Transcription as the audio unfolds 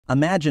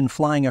Imagine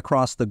flying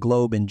across the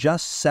globe in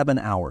just 7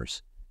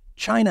 hours.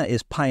 China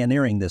is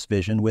pioneering this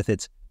vision with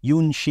its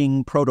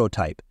Yunxing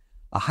prototype,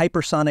 a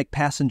hypersonic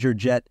passenger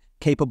jet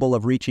capable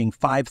of reaching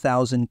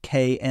 5,000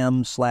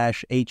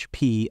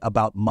 km/h,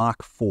 about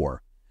Mach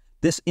 4.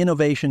 This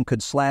innovation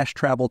could slash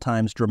travel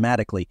times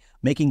dramatically,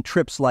 making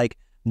trips like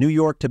New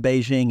York to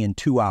Beijing in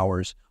 2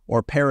 hours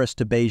or Paris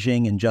to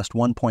Beijing in just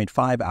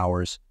 1.5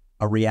 hours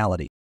a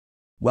reality.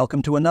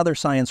 Welcome to another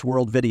Science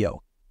World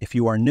video. If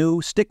you are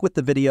new, stick with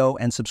the video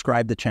and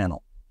subscribe the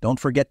channel. Don't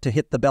forget to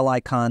hit the bell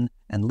icon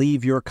and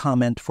leave your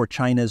comment for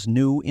China's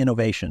new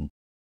innovation.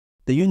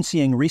 The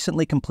Yunxing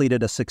recently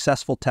completed a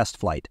successful test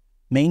flight,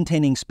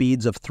 maintaining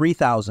speeds of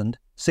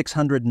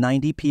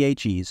 3,690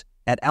 pHs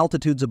at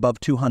altitudes above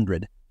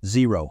 200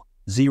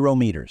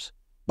 meters.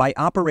 By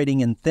operating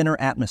in thinner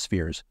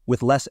atmospheres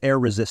with less air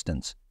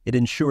resistance, it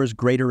ensures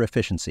greater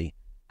efficiency.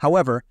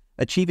 However,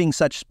 achieving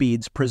such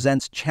speeds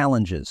presents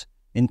challenges,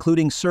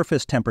 including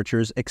surface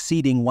temperatures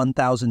exceeding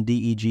 1,000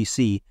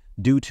 degc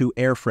due to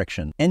air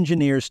friction.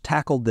 Engineers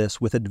tackled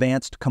this with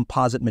advanced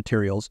composite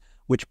materials,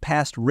 which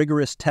passed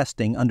rigorous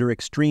testing under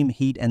extreme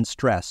heat and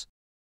stress.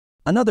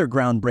 Another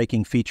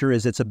groundbreaking feature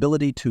is its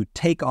ability to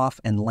take off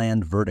and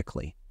land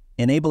vertically,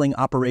 enabling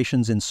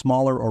operations in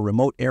smaller or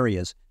remote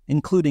areas,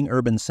 including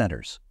urban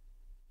centers.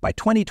 By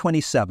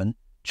 2027,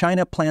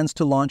 China plans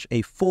to launch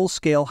a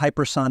full-scale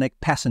hypersonic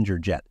passenger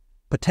jet,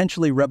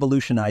 potentially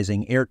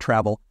revolutionizing air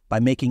travel by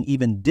making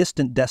even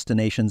distant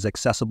destinations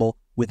accessible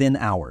within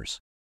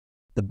hours.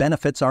 The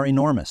benefits are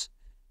enormous.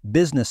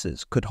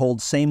 Businesses could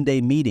hold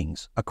same-day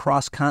meetings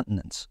across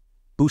continents,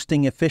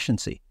 boosting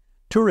efficiency.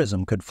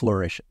 Tourism could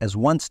flourish as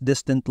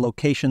once-distant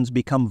locations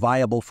become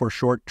viable for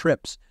short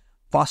trips,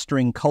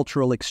 fostering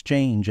cultural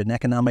exchange and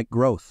economic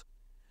growth.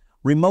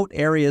 Remote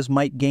areas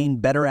might gain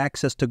better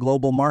access to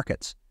global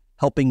markets,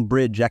 helping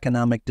bridge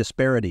economic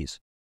disparities.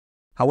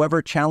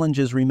 However,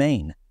 challenges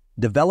remain.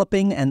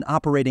 Developing and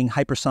operating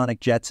hypersonic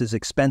jets is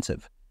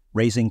expensive,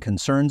 raising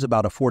concerns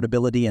about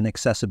affordability and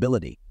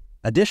accessibility.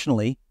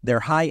 Additionally, their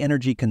high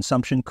energy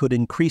consumption could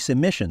increase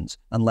emissions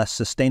unless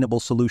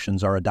sustainable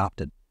solutions are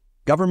adopted.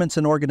 Governments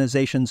and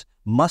organizations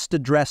must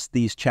address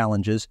these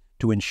challenges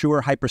to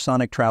ensure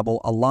hypersonic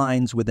travel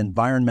aligns with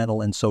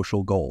environmental and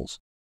social goals.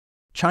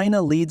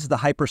 China leads the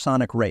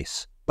hypersonic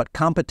race, but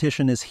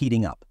competition is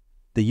heating up.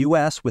 The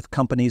US, with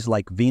companies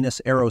like Venus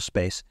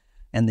Aerospace,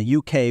 and the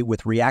UK,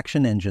 with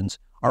reaction engines,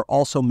 are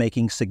also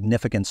making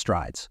significant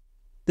strides.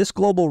 This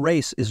global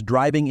race is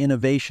driving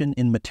innovation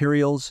in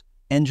materials,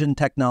 engine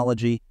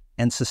technology,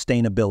 and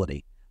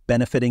sustainability,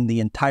 benefiting the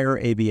entire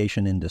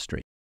aviation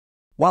industry.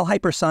 While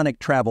hypersonic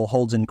travel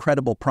holds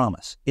incredible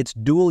promise, its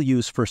dual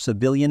use for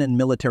civilian and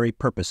military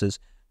purposes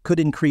could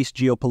increase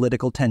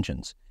geopolitical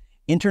tensions.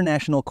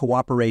 International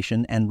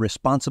cooperation and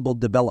responsible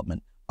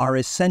development are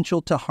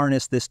essential to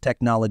harness this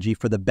technology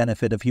for the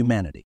benefit of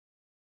humanity.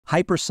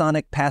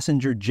 Hypersonic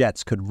passenger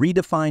jets could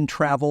redefine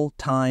travel,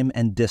 time,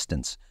 and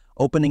distance,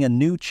 opening a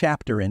new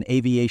chapter in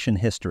aviation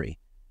history.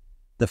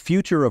 The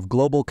future of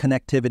global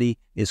connectivity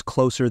is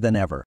closer than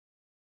ever.